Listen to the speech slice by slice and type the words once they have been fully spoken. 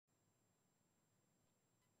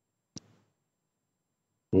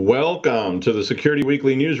Welcome to the Security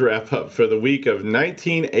Weekly News Wrap-Up for the week of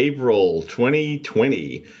 19 April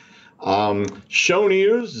 2020. Show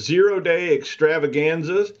news, zero-day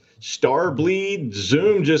extravaganzas, Starbleed,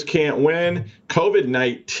 Zoom just can't win,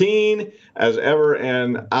 COVID-19 as ever,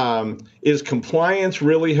 and is compliance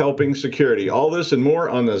really helping security? All this and more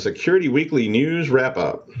on the Security Weekly News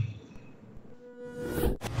Wrap-Up.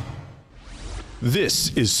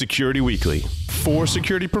 This is Security Weekly, for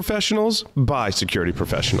security professionals, by security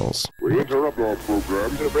professionals. We interrupt our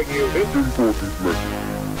program to bring you this important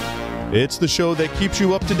message. It's the show that keeps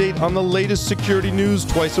you up to date on the latest security news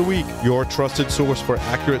twice a week, your trusted source for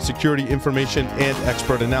accurate security information and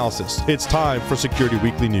expert analysis. It's time for Security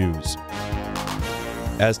Weekly News.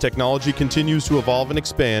 As technology continues to evolve and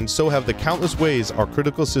expand, so have the countless ways our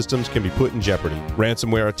critical systems can be put in jeopardy.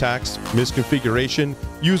 Ransomware attacks, misconfiguration,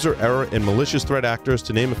 user error, and malicious threat actors,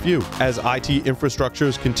 to name a few. As IT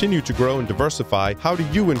infrastructures continue to grow and diversify, how do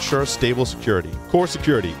you ensure stable security? Core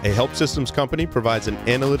Security, a help systems company, provides an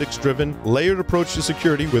analytics-driven, layered approach to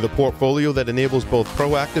security with a portfolio that enables both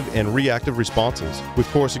proactive and reactive responses. With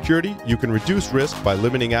Core Security, you can reduce risk by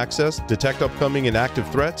limiting access, detect upcoming and active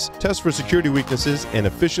threats, test for security weaknesses,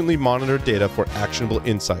 and efficiently monitor data for actionable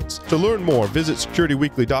insights. To learn more, visit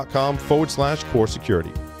securityweekly.com/core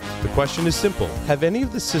security. The question is simple. Have any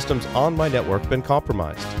of the systems on my network been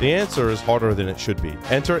compromised? The answer is harder than it should be.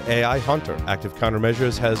 Enter AI Hunter. Active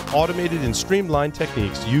Countermeasures has automated and streamlined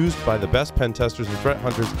techniques used by the best pen testers and threat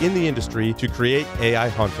hunters in the industry to create AI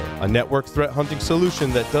Hunter, a network threat hunting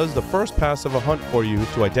solution that does the first pass of a hunt for you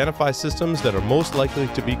to identify systems that are most likely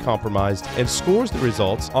to be compromised and scores the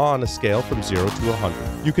results on a scale from 0 to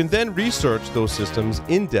 100. You can then research those systems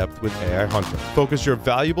in depth with AI Hunter. Focus your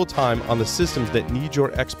valuable time on the systems that need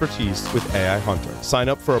your expertise with AI Hunter. Sign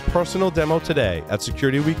up for a personal demo today at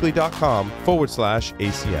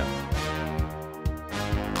securityweekly.com/ACM.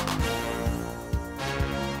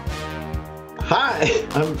 Hi,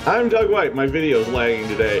 I'm Doug White. My video is lagging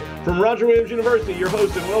today. From Roger Williams University, your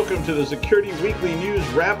host, and welcome to the Security Weekly News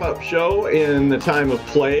Wrap-Up Show in the time of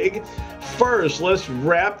plague. First, let's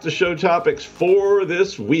wrap the show topics for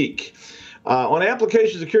this week. On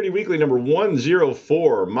Application Security Weekly number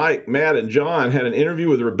 104, Mike, Matt, and John had an interview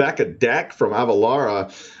with Rebecca Deck from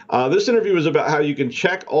Avalara. This interview was about how you can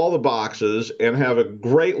check all the boxes and have a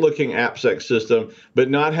great-looking AppSec system, but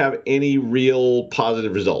not have any real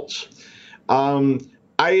positive results.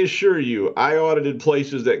 I assure you, I audited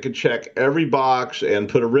places that could check every box and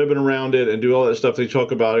put a ribbon around it and do all that stuff they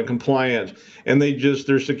talk about in compliance, and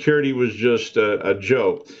their security was just a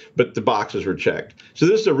joke, but the boxes were checked. So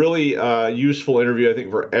this is a really useful interview, I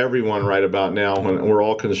think, for everyone right about now when we're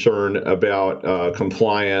all concerned about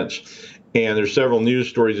compliance, and there's several news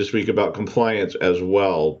stories this week about compliance as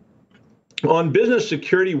well. On Business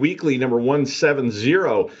Security Weekly number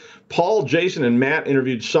 170, Paul, Jason, and Matt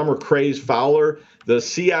interviewed Summer Craze Fowler, the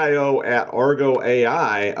CIO at Argo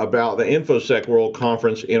AI, about the InfoSec World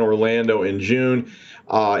Conference in Orlando in June.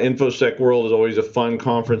 InfoSec World is always a fun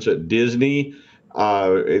conference at Disney.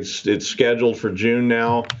 It's scheduled for June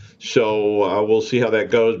now, so we'll see how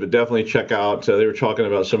that goes, but definitely check out, they were talking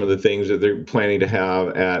about some of the things that they're planning to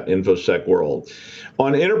have at InfoSec World.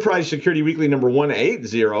 On Enterprise Security Weekly number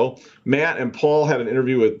 180, Matt and Paul had an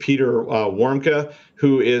interview with Peter Warmka,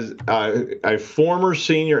 who is a former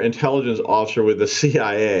senior intelligence officer with the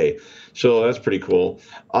CIA. So that's pretty cool.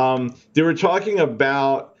 They were talking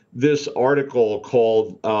about this article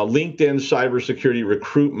called LinkedIn Cybersecurity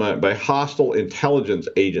Recruitment by Hostile Intelligence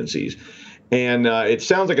Agencies. And it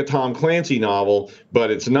sounds like a Tom Clancy novel, but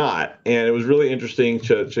it's not. And it was really interesting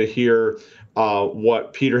to hear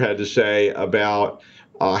what Peter had to say about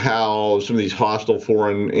how some of these hostile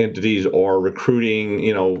foreign entities are recruiting,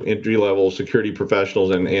 entry-level security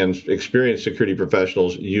professionals and experienced security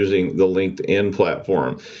professionals using the LinkedIn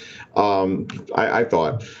platform. I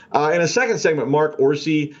thought. In a second segment, Mark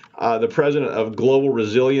Orsi, the president of Global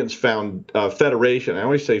Resilience Federation, I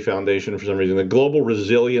always say foundation for some reason, the Global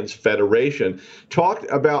Resilience Federation, talked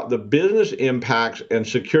about the business impacts and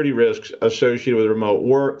security risks associated with remote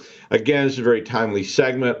work. Again, it's a very timely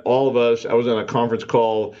segment. All of us, I was on a conference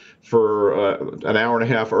call for an hour and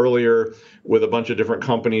a half earlier with a bunch of different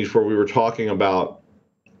companies where we were talking about,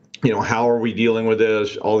 how are we dealing with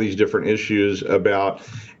this, all these different issues about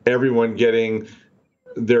everyone getting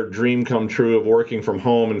their dream come true of working from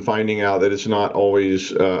home and finding out that it's not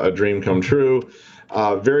always a dream come true.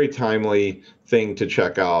 Very timely thing to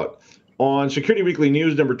check out. On Security Weekly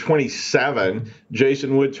News number 27,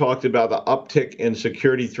 Jason Wood talked about the uptick in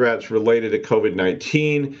security threats related to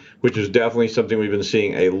COVID-19, which is definitely something we've been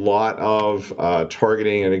seeing a lot of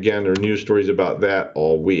targeting. And again, there are news stories about that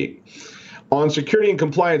all week. On Security and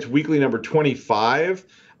Compliance Weekly number 25,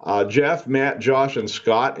 Jeff, Matt, Josh, and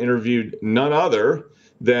Scott interviewed none other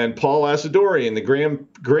than Paul Asadorian, the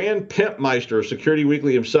Grand Pimpmeister of Security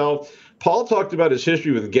Weekly himself. Paul talked about his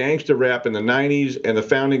history with gangsta rap in the 90s and the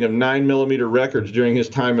founding of 9mm Records during his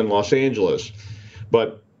time in Los Angeles.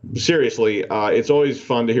 But seriously, it's always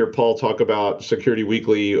fun to hear Paul talk about Security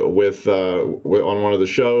Weekly on one of the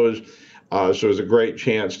shows. So it was a great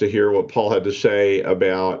chance to hear what Paul had to say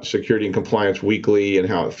about Security and Compliance Weekly and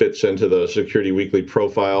how it fits into the Security Weekly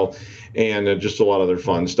profile, and just a lot of other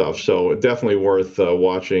fun stuff. So definitely worth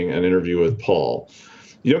watching an interview with Paul.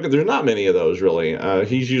 There's not many of those, really.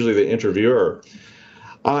 He's usually the interviewer.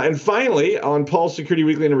 And finally, on Paul's Security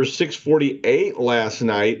Weekly number 648 last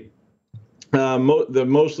night, the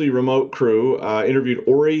mostly remote crew interviewed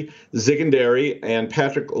Ori Zigandari and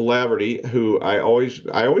Patrick Laverty, who I always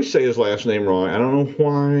say his last name wrong. I don't know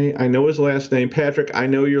why. I know his last name. Patrick, I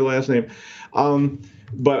know your last name.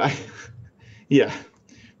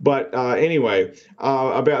 Anyway,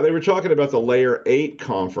 they were talking about the Layer 8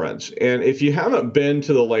 conference. And if you haven't been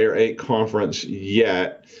to the Layer 8 conference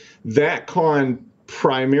yet, that con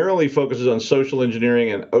primarily focuses on social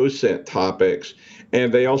engineering and OSINT topics.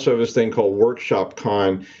 And they also have this thing called Workshop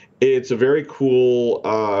Con. It's a very cool,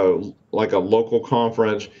 like a local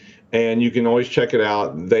conference, and you can always check it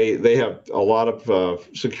out. They have a lot of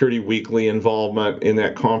Security Weekly involvement in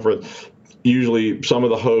that conference. Usually some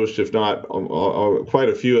of the hosts, if not quite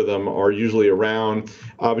a few of them, are usually around.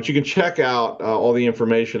 But you can check out all the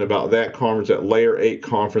information about that conference at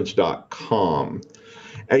layer8conference.com.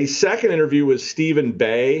 A second interview with Stephen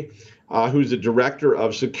Bay, who's the director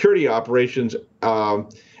of security operations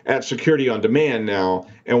at Security on Demand now,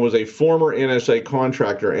 and was a former NSA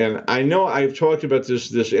contractor. And I know I've talked about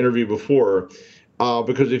this interview before,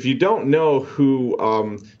 because if you don't know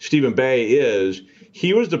who Stephen Bay is,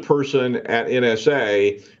 he was the person at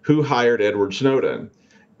NSA who hired Edward Snowden.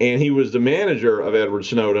 And he was the manager of Edward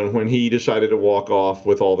Snowden when he decided to walk off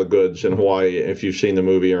with all the goods in Hawaii. If you've seen the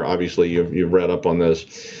movie, or obviously you've read up on this.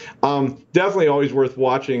 Definitely always worth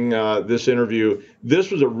watching this interview. This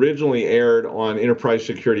was originally aired on Enterprise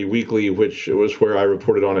Security Weekly, which was where I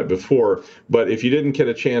reported on it before. But if you didn't get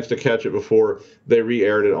a chance to catch it before, they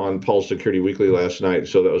re-aired it on Paul's Security Weekly last night.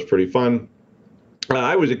 So that was pretty fun.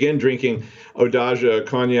 I was again drinking Odaja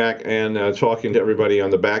cognac and talking to everybody on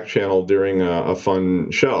the back channel during a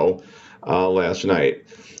fun show last night.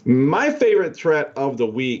 My favorite threat of the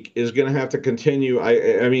week is going to have to continue.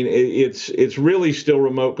 I mean, it's really still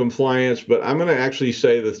remote compliance, but I'm going to actually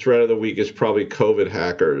say the threat of the week is probably COVID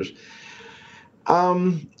hackers.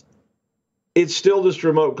 It's still just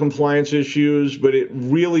remote compliance issues, but it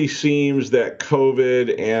really seems that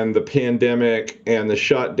COVID and the pandemic and the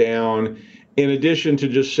shutdown, in addition to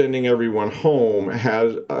just sending everyone home,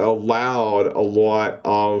 has allowed a lot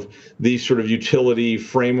of these sort of utility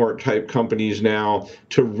framework type companies now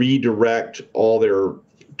to redirect all their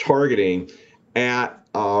targeting at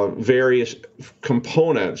various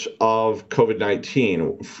components of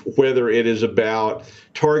COVID-19, whether it is about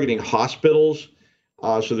targeting hospitals.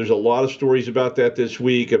 So there's a lot of stories about that this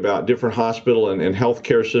week, about different hospital and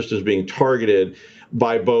healthcare systems being targeted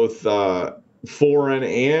by both foreign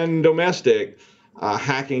and domestic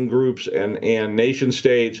hacking groups and nation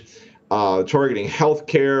states, targeting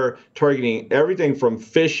healthcare, targeting everything from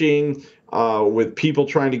phishing with people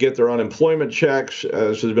trying to get their unemployment checks. So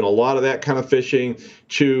there's been a lot of that kind of phishing,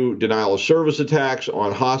 to denial of service attacks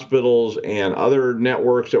on hospitals and other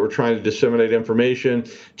networks that were trying to disseminate information,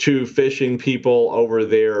 to phishing people over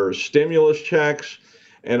their stimulus checks,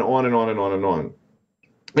 and on and on and on and on.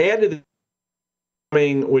 Add to the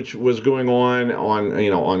which was going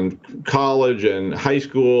on college and high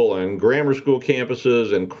school and grammar school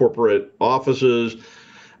campuses and corporate offices.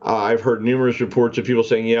 I've heard numerous reports of people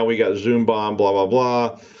saying, yeah, we got Zoom bomb, blah,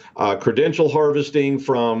 blah, blah. Credential harvesting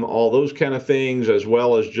from all those kind of things, as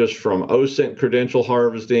well as just from OSINT credential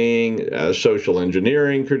harvesting, social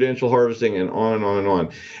engineering credential harvesting, and on and on and on.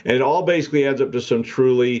 And it all basically adds up to some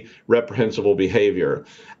truly reprehensible behavior.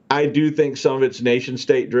 I do think some of it's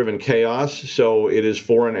nation-state driven chaos, so it is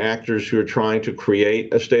foreign actors who are trying to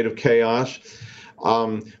create a state of chaos.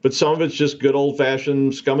 But some of it's just good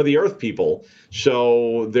old-fashioned scum of the earth people.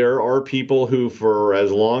 So there are people who, for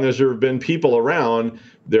as long as there have been people around,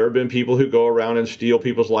 there have been people who go around and steal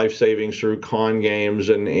people's life savings through con games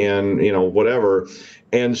and whatever.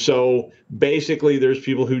 And so basically there's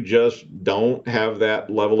people who just don't have that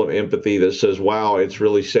level of empathy that says, wow, it's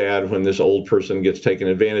really sad when this old person gets taken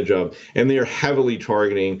advantage of. And they are heavily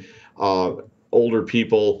targeting older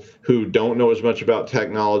people who don't know as much about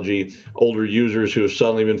technology, older users who have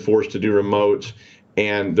suddenly been forced to do remotes.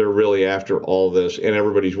 and they're really after all this, and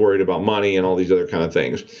everybody's worried about money and all these other kind of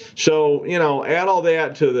things. So, add all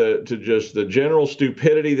that to just the general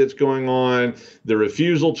stupidity that's going on, the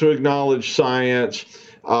refusal to acknowledge science,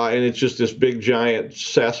 and it's just this big giant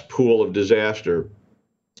cesspool of disaster.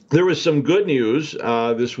 There was some good news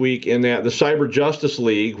this week in that the Cyber Justice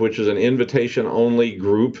League, which is an invitation-only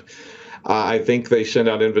group, I think they send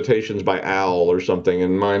out invitations by OWL or something,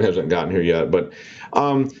 and mine hasn't gotten here yet. But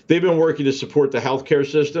they've been working to support the healthcare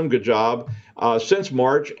system. Good job. Since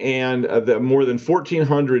March, and more than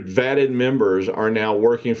 1,400 vetted members are now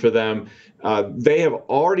working for them. They have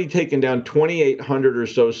already taken down 2,800 or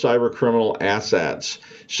so cyber criminal assets.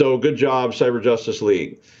 So good job, Cyber Justice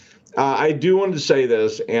League. I do want to say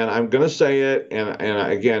this, and I'm going to say it,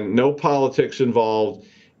 and again, no politics involved.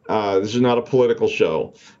 This is not a political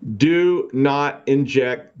show. Do not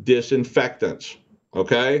inject disinfectants,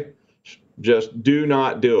 okay? Just do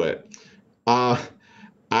not do it. I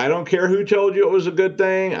don't care who told you it was a good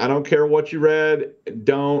thing. I don't care what you read.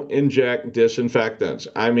 Don't inject disinfectants.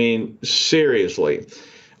 I mean, seriously.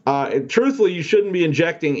 Truthfully, you shouldn't be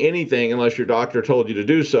injecting anything unless your doctor told you to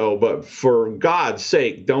do so. But for God's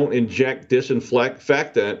sake, don't inject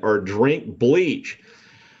disinfectant or drink bleach.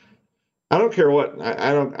 I don't care what,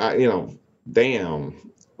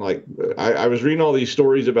 damn. Like, I was reading all these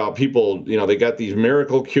stories about people, they got these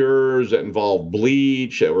miracle cures that involve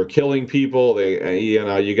bleach that were killing people.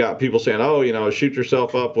 You got people saying, shoot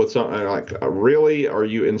yourself up with something. Like, really? Are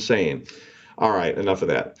you insane? All right, enough of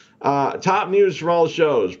that. Top news from all the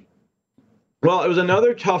shows. Well, it was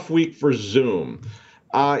another tough week for Zoom.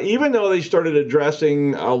 Even though they started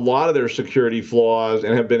addressing a lot of their security flaws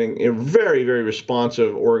and have been a very, very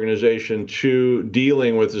responsive organization to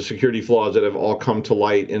dealing with the security flaws that have all come to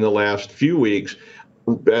light in the last few weeks,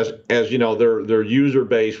 as you know, their user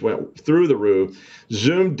base went through the roof.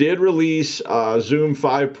 Zoom did release Zoom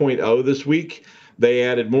 5.0 this week. They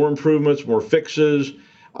added more improvements, more fixes.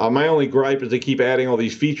 My only gripe is they keep adding all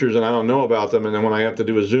these features and I don't know about them. And then when I have to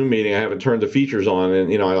do a Zoom meeting, I haven't turned the features on. And,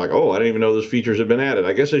 I'm like, oh, I didn't even know those features have been added.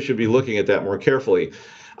 I guess I should be looking at that more carefully.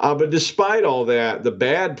 But despite all that, the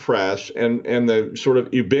bad press and the sort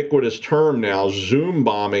of ubiquitous term now, Zoom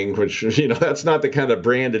bombing, which, that's not the kind of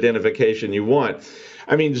brand identification you want.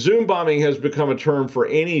 I mean, Zoom bombing has become a term for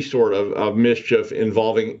any sort of mischief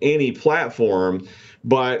involving any platform,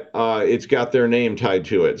 but it's got their name tied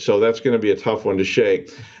to it. So that's going to be a tough one to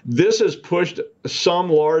shake. This has pushed some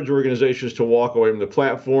large organizations to walk away from the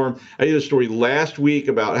platform. I did a story last week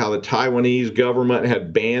about how the Taiwanese government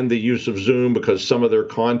had banned the use of Zoom because some of their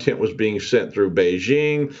content was being sent through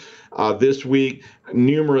Beijing. This week,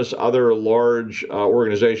 numerous other large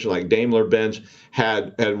organizations like Daimler-Benz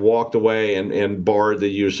had walked away and barred the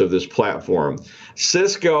use of this platform.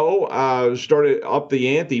 Cisco started up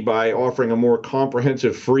the ante by offering a more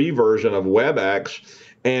comprehensive free version of WebEx,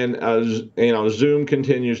 and Zoom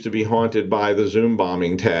continues to be haunted by the Zoom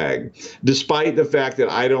bombing tag, despite the fact that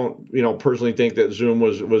I don't personally think that Zoom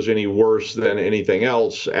was any worse than anything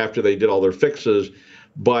else after they did all their fixes.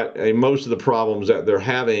 But most of the problems that they're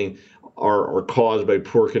having are caused by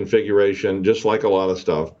poor configuration, just like a lot of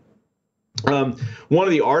stuff. One of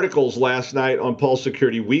the articles last night on Pulse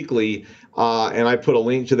Security Weekly, and I put a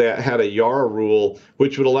link to that, had a YARA rule,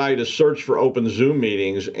 which would allow you to search for open Zoom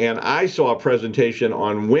meetings. And I saw a presentation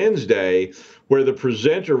on Wednesday where the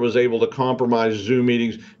presenter was able to compromise Zoom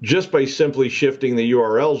meetings just by simply shifting the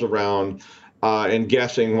URLs around and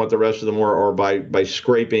guessing what the rest of them were, or by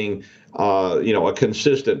scraping a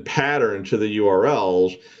consistent pattern to the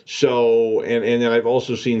URLs. So, and then I've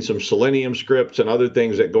also seen some Selenium scripts and other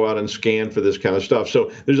things that go out and scan for this kind of stuff.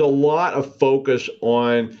 So there's a lot of focus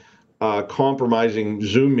on compromising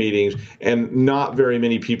Zoom meetings, and not very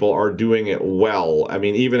many people are doing it well. I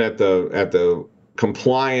mean, even at the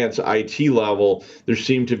compliance IT level, there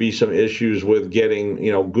seem to be some issues with getting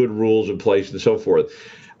good rules in place and so forth.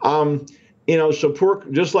 So poor,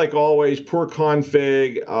 just like always, poor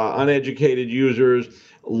config, uneducated users,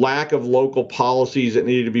 lack of local policies that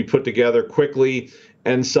needed to be put together quickly,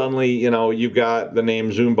 and suddenly, you've got the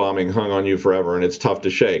name Zoom bombing hung on you forever, and it's tough to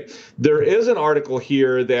shake. There is an article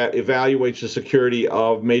here that evaluates the security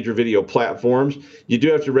of major video platforms. You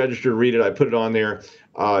do have to register to read it. I put it on there.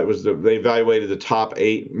 They evaluated the top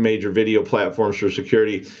 8 major video platforms for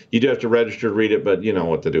security. You do have to register to read it, but you know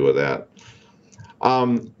what to do with that.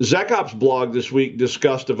 ZecOps blog this week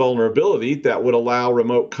discussed a vulnerability that would allow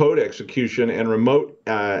remote code execution and remote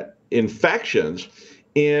infections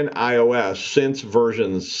in iOS since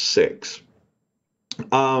version 6.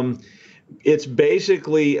 It's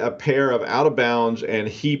basically a pair of out of bounds and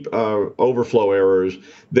heap overflow errors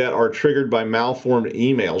that are triggered by malformed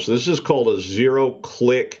emails. So this is called a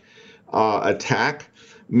zero-click attack,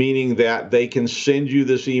 meaning that they can send you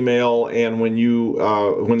this email, and when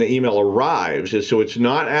the email arrives, so it's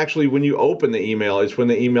not actually when you open the email, it's when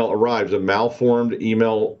the email arrives, a malformed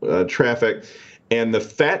email traffic. And the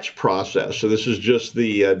fetch process, so this is just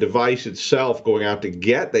the device itself going out to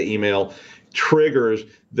get the email, triggers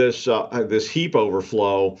this heap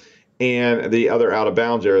overflow and the other out of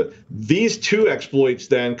bounds error. These two exploits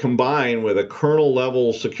then combine with a kernel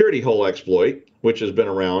level security hole exploit, which has been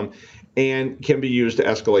around, and can be used to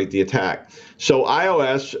escalate the attack. So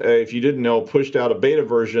iOS, if you didn't know, pushed out a beta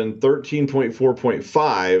version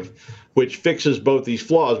 13.4.5, which fixes both these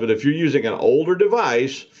flaws. But if you're using an older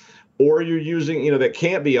device, or you're using, that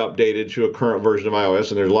can't be updated to a current version of iOS,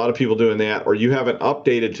 and there's a lot of people doing that, or you haven't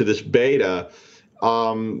updated to this beta,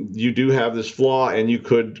 you do have this flaw, and you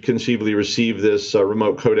could conceivably receive this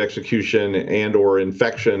remote code execution and or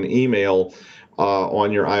infection email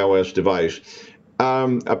on your iOS device.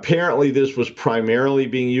 Apparently, this was primarily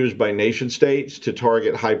being used by nation states to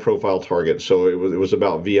target high-profile targets, so it was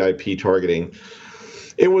about VIP targeting.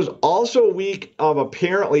 It was also a week of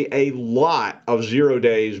apparently a lot of 0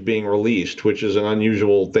 days being released, which is an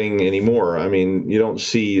unusual thing anymore. I mean, you don't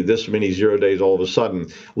see this many 0 days all of a sudden.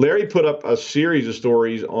 Larry put up a series of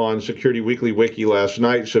stories on Security Weekly Wiki last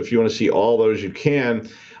night, so if you want to see all those, you can.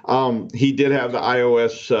 He did have the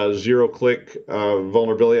iOS zero-click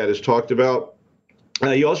vulnerability I just talked about.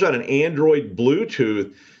 You also had an Android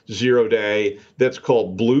Bluetooth 0 day that's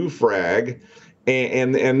called Bluefrag.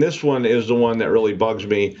 And this one is the one that really bugs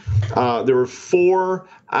me. There were 4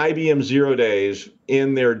 IBM 0 days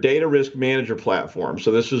in their data risk manager platform.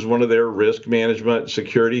 So this is one of their risk management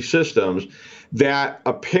security systems that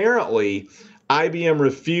apparently IBM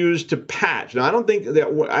refused to patch. Now, I don't think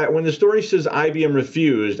that when the story says IBM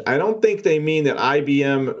refused, I don't think they mean that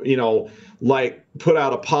IBM, put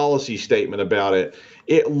out a policy statement about it.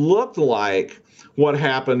 It looked like what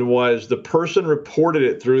happened was the person reported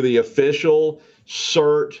it through the official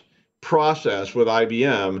cert process with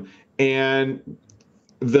IBM, and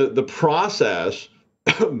the process,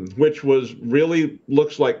 which was really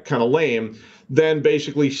looks like kind of lame, then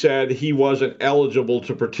basically said he wasn't eligible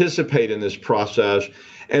to participate in this process.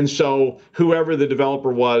 And so whoever the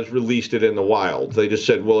developer was released it in the wild. They just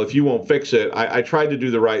said, well, if you won't fix it, I tried to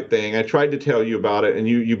do the right thing. I tried to tell you about it, and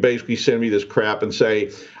you basically send me this crap and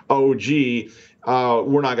say, oh, gee,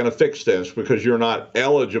 we're not going to fix this because you're not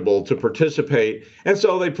eligible to participate. And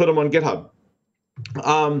so they put them on GitHub.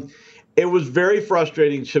 It was very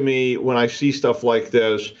frustrating to me when I see stuff like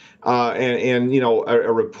this, and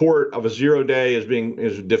a report of a 0 day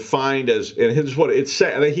is defined as, and here's what it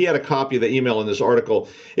said. He had a copy of the email in this article.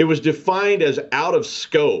 It was defined as out of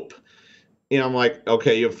scope. And I'm like,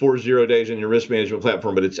 okay, you have 4 0 days in your risk management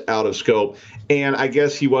platform, but it's out of scope. And I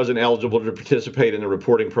guess he wasn't eligible to participate in the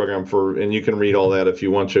reporting program and you can read all that if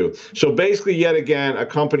you want to. So basically, yet again, a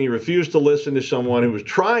company refused to listen to someone who was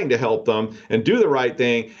trying to help them and do the right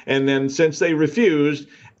thing. And then since they refused,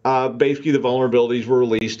 basically the vulnerabilities were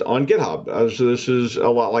released on GitHub. So this is a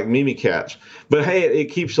lot like Mimikatz. But hey,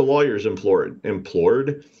 it keeps the lawyers employed. I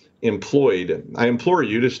implore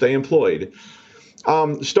you to stay employed.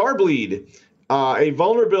 Starbleed, a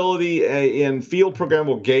vulnerability in field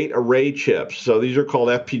programmable gate array chips. So these are called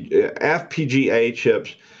FPGA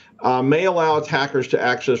chips, may allow attackers to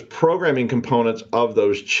access programming components of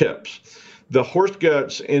those chips. The Horst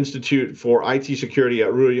Goetz Institute for IT Security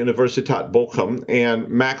at Ruhr Universität Bochum and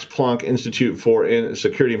Max Planck Institute for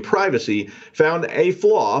Security and Privacy found a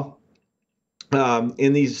flaw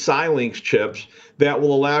in these Xilinx chips that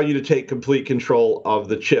will allow you to take complete control of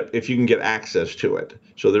the chip if you can get access to it.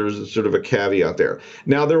 So there's sort of a caveat there.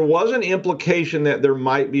 Now, there was an implication that there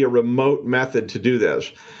might be a remote method to do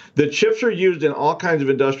this. The chips are used in all kinds of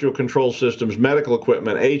industrial control systems, medical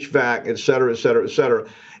equipment, HVAC, et cetera, et cetera, et cetera,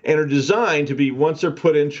 and are designed to be, once they're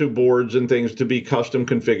put into boards and things, to be custom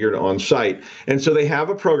configured on site. And so they have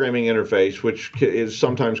a programming interface, which is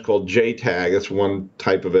sometimes called JTAG. That's one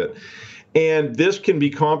type of it. And this can be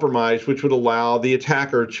compromised, which would allow the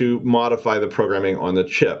attacker to modify the programming on the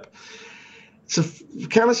chip. It's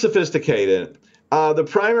kind of sophisticated. The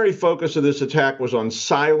primary focus of this attack was on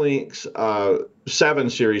Xilinx 7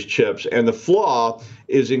 series chips, and the flaw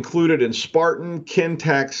is included in Spartan,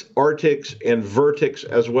 Kintex, Artix, and Vertix,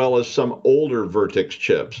 as well as some older Vertix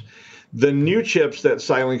chips. The new chips that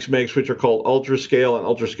Xilinx makes, which are called UltraScale and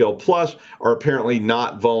UltraScale Plus, are apparently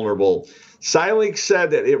not vulnerable. Xilinx said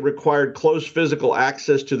that it required close physical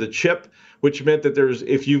access to the chip, which meant that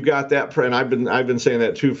if you've got that, and I've been saying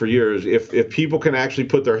that too for years, if people can actually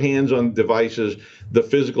put their hands on devices, the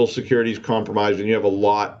physical security is compromised, and you have a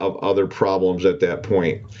lot of other problems at that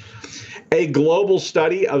point. A global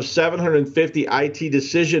study of 750 IT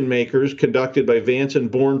decision makers conducted by Vance and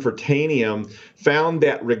Bourne for Tanium found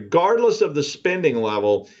that regardless of the spending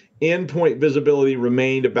level, endpoint visibility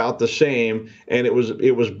remained about the same, and it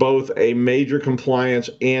was both a major compliance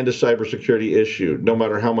and a cybersecurity issue, no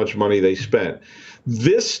matter how much money they spent.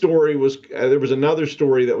 This story was, there was another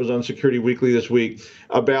story that was on Security Weekly this week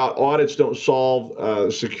about audits don't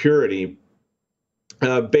solve security.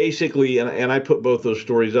 Basically, and I put both those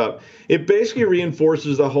stories up, it basically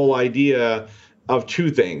reinforces the whole idea of two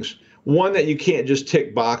things. One, that you can't just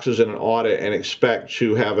tick boxes in an audit and expect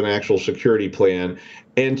to have an actual security plan.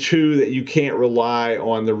 And two, that you can't rely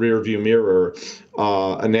on the rear view mirror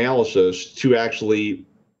analysis to actually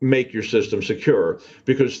make your system secure,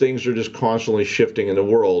 because things are just constantly shifting in the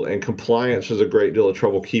world, and compliance has a great deal of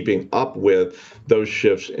trouble keeping up with those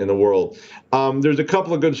shifts in the world. There's a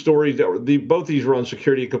couple of good stories that both these were on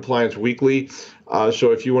Security and Compliance Weekly.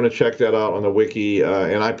 So if you want to check that out on the wiki,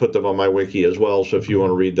 and I put them on my wiki as well, so if you want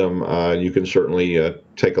to read them, you can certainly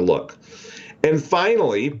take a look. And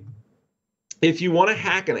finally, if you want to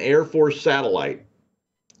hack an Air Force satellite,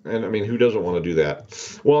 and I mean, who doesn't want to do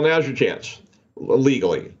that? Well, now's your chance.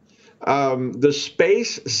 Legally. The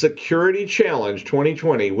Space Security Challenge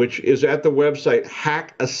 2020, which is at the website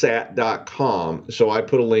hackasat.com, so I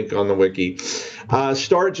put a link on the wiki,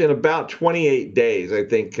 starts in about 28 days. I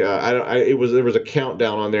think there was a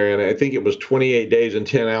countdown on there, and I think it was 28 days and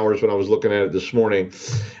 10 hours when I was looking at it this morning.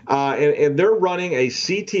 And they're running a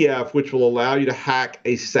CTF, which will allow you to hack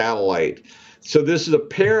a satellite. So this is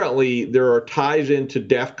apparently, there are ties into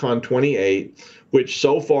DEF CON 28, which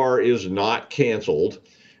so far is not canceled.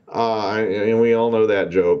 And we all know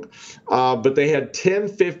that joke. But they had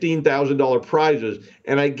 $10,000–$15,000 prizes.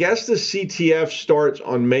 And I guess the CTF starts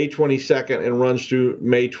on May 22nd and runs through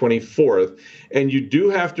May 24th. And you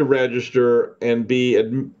do have to register and be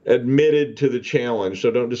admitted to the challenge.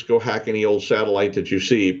 So don't just go hack any old satellite that you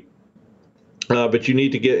see. But you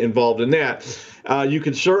need to get involved in that. You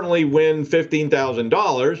could certainly win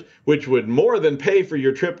 $15,000, which would more than pay for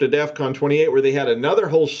your trip to DEF CON 28, where they had another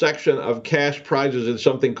whole section of cash prizes in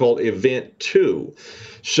something called Event 2.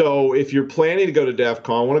 So if you're planning to go to DEF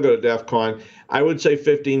CON, want to go to DEF CON, I would say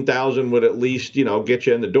 $15,000 would at least, get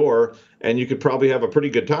you in the door, and you could probably have a pretty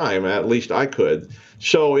good time. At least I could.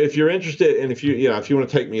 So if you're interested, and if you want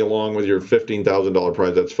to take me along with your $15,000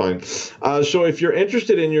 prize, that's fine. So if you're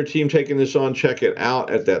interested in your team taking this on, check it out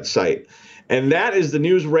at that site. And that is the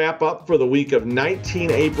news wrap up for the week of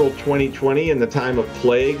 19 April 2020 in the time of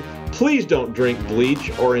plague. Please don't drink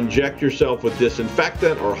bleach or inject yourself with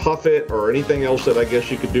disinfectant or huff it or anything else that I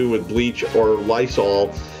guess you could do with bleach or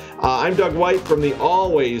Lysol. I'm Doug White from the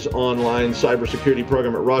always online cybersecurity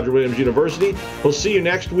program at Roger Williams University. We'll see you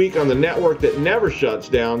next week on the network that never shuts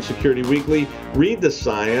down, Security Weekly. Read the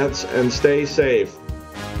science and stay safe.